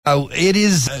It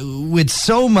is with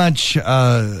so much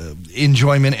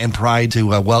enjoyment and pride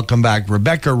to welcome back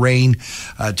Rebecca Rain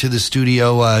to the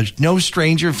studio. No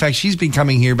stranger. In fact, she's been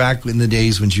coming here back in the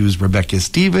days when she was Rebecca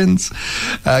Stevens.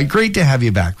 Great to have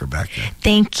you back, Rebecca.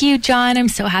 Thank you, John. I'm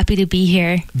so happy to be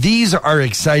here. These are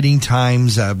exciting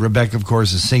times. Rebecca, of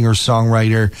course, a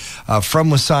singer-songwriter from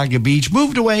Wasaga Beach.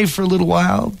 Moved away for a little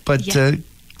while, but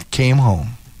came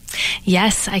home.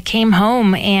 Yes, I came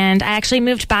home, and I actually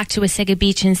moved back to Wasaga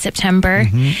Beach in September.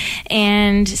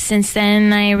 And since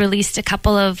then, I released a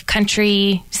couple of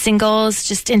country singles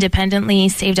just independently,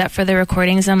 saved up for the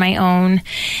recordings on my own,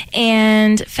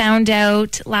 and found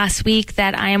out last week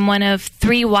that I am one of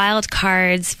 3 wild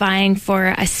cards vying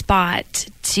for a spot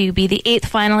to be the 8th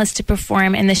finalist to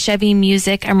perform in the Chevy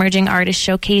Music Emerging Artist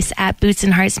Showcase at Boots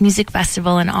and Hearts Music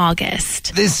Festival in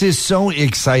August. This is so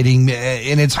exciting,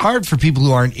 and it's hard for people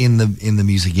who aren't in the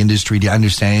music industry to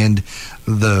understand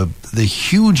the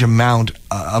huge amount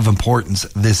of importance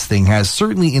this thing has.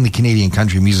 Certainly in the Canadian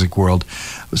country music world,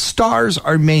 stars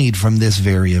are made from this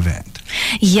very event.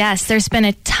 Yes, there's been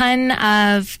a ton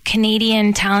of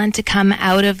Canadian talent to come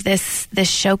out of this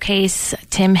showcase.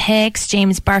 Tim Hicks,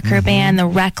 James Barker Band,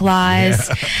 the Reclaws.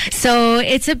 Yeah. So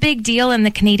it's a big deal in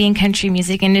the Canadian country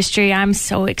music industry. I'm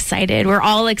so excited. We're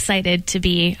all excited to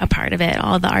be a part of it,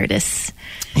 all the artists.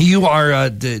 You are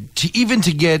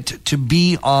to get to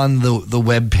be on the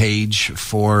web page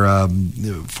for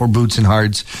Boots and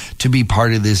Hearts, to be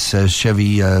part of this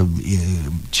Chevy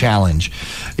challenge.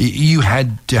 You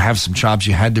had to have some chops.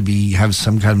 You had to have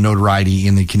some kind of notoriety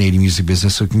in the Canadian music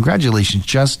business. So congratulations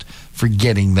just for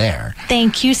getting there.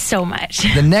 Thank you so much.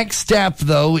 The next step,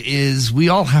 though, is we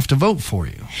all have to vote for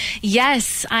you.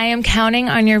 Yes, I am counting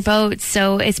on your votes.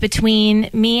 So it's between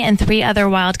me and 3 other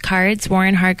wild cards,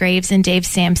 Warren Hargraves and Dave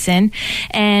Sampson.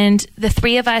 And the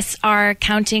 3 of us are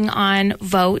counting on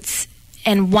votes,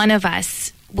 and one of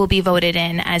us will be voted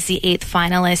in as the 8th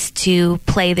finalist to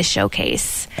play the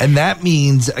showcase. And that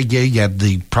means,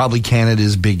 again, probably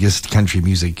Canada's biggest country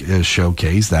music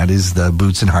showcase. That is the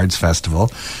Boots and Hearts Festival.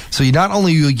 So you not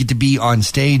only you get to be on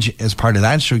stage as part of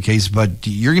that showcase, but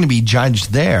you're going to be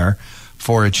judged there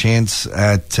for a chance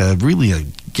at really a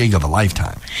gig of a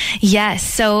lifetime. Yes,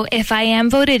 so if I am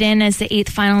voted in as the 8th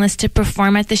finalist to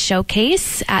perform at the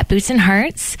showcase at Boots and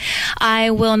Hearts, I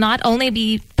will not only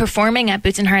be performing at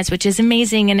Boots and Hearts, which is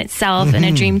amazing in itself and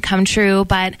a dream come true,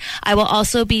 but I will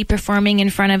also be performing in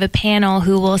front of a panel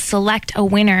who will select a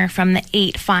winner from the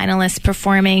 8 finalists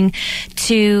performing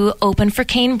to open for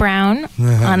Kane Brown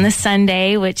on the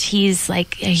Sunday, which he's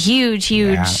like a huge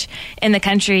in the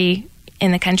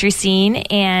country scene,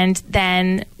 and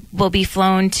then will be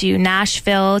flown to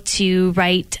Nashville to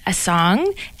write a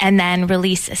song and then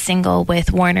release a single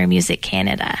with Warner Music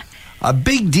Canada. A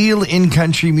big deal in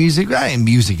country music, and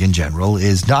music in general,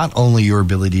 is not only your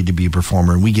ability to be a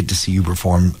performer, and we get to see you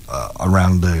perform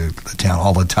around the town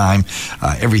all the time.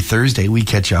 Every Thursday, we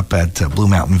catch up at Blue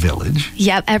Mountain Village.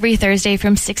 Yep, every Thursday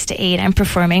from 6 to 8, I'm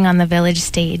performing on the Village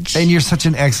stage. And you're such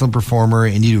an excellent performer,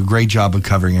 and you do a great job of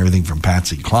covering everything from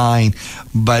Patsy Cline.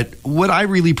 But what I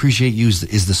really appreciate you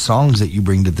is the songs that you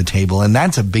bring to the table, and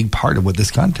that's a big part of what this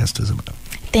contest is about.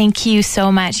 Thank you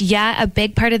so much. Yeah, a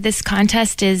big part of this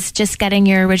contest is just getting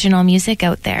your original music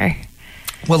out there.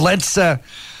 Well, let's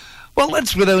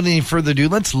without any further ado,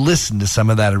 let's listen to some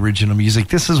of that original music.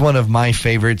 This is one of my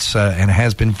favorites and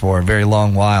has been for a very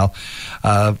long while.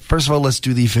 First of all, let's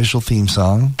do the official theme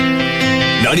song.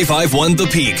 95.1 The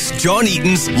Peaks, John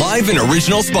Eaton's Live and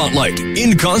Original Spotlight,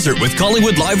 in concert with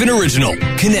Collingwood Live and Original.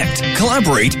 Connect,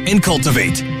 collaborate, and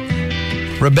cultivate.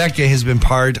 Rebecca has been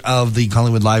part of the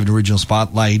Collingwood Live and Original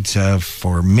Spotlight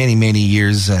for many, many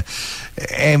years.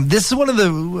 And this is one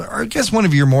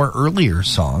of your more earlier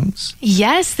songs.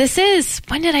 Yes, this is.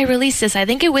 When did I release this? I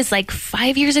think it was like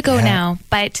 5 years ago now.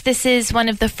 But this is one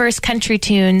of the first country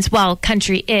tunes, well,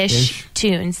 country-ish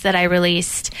tunes that I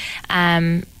released.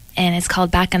 And it's called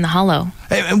Back in the Hollow.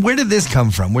 And where did this come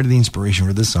from? Where did the inspiration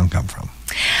for this song come from?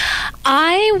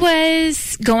 I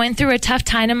was going through a tough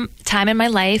time in my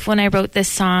life when I wrote this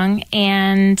song,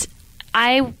 and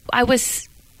I was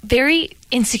very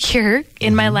insecure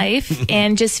in my life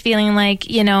and just feeling like,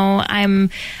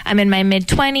 I'm in my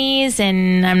mid-20s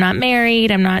and I'm not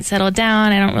married, I'm not settled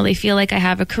down, I don't really feel like I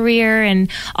have a career,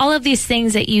 and all of these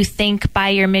things that you think by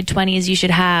your mid-20s you should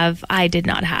have, I did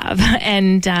not have.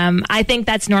 And I think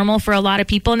that's normal for a lot of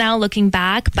people now looking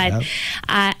back, but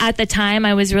at the time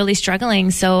I was really struggling,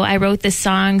 so I wrote this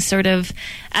song sort of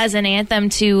as an anthem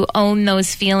to own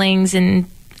those feelings and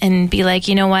be like,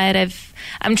 you know what,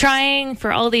 I'm trying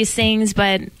for all these things,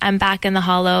 but I'm back in the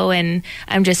hollow, and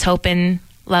I'm just hoping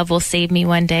love will save me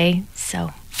one day.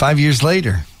 So 5 years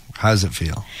later, How does it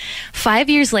feel? 5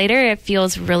 years later, it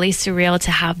feels really surreal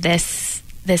to have this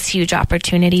huge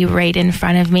opportunity right in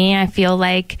front of me. I feel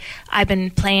like I've been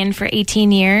playing for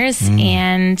 18 years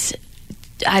and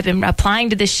I've been applying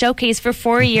to this showcase for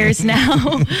 4 years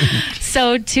now.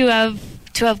 So to have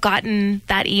gotten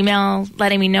that email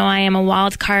letting me know I am a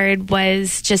wild card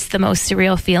was just the most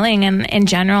surreal feeling. And in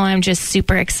general, I'm just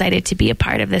super excited to be a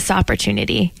part of this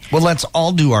opportunity. Well, let's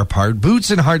all do our part.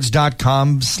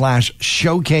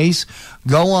 bootsandhearts.com/showcase.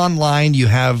 Go online. You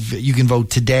can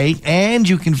vote today and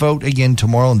you can vote again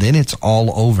tomorrow, and then it's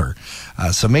all over.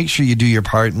 So make sure you do your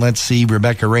part. And let's see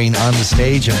Rebecca Rain on the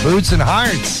stage at Boots and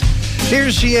Hearts. Here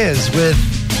she is with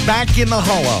Back in the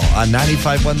Hollow on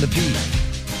 95.1 The Peak.